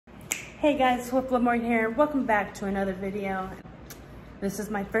Hey guys, Swift Lamorne here. Welcome back to another video. This is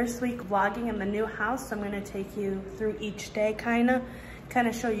my first week vlogging in the new house, so I'm gonna take you through each day, kind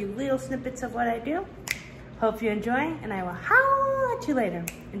of show you little snippets of what I do. Hope you enjoy, and I will howl at you later.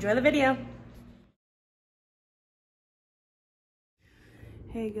 Enjoy the video.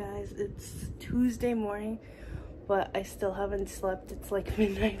 Hey guys, it's Tuesday morning, but I still haven't slept. It's like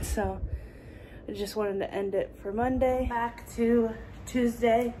midnight, so I just wanted to end it for Monday. Back to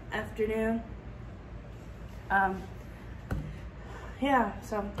Tuesday afternoon. Yeah,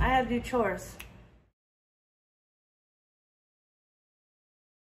 so I had to do chores.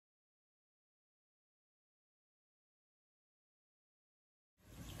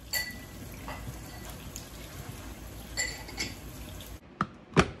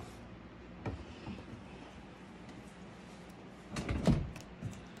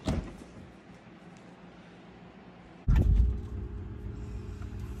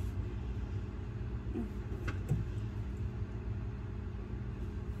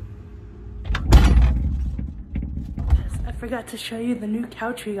 I forgot to show you the new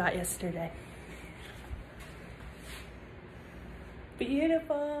couch we got yesterday.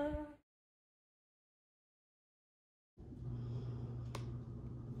 Beautiful.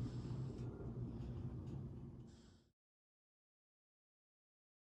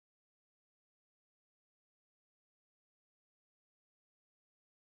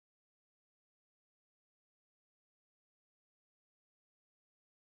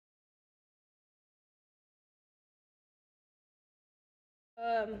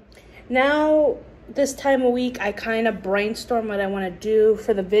 Now this time of week I kind of brainstorm what I want to do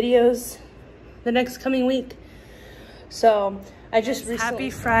for the videos the next coming week. So I just happy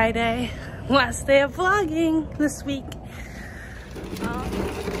Friday, last day of vlogging this week.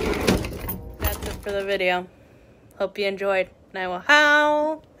 That's it for the video. Hope you enjoyed, and I will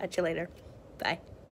howl at you later. Bye.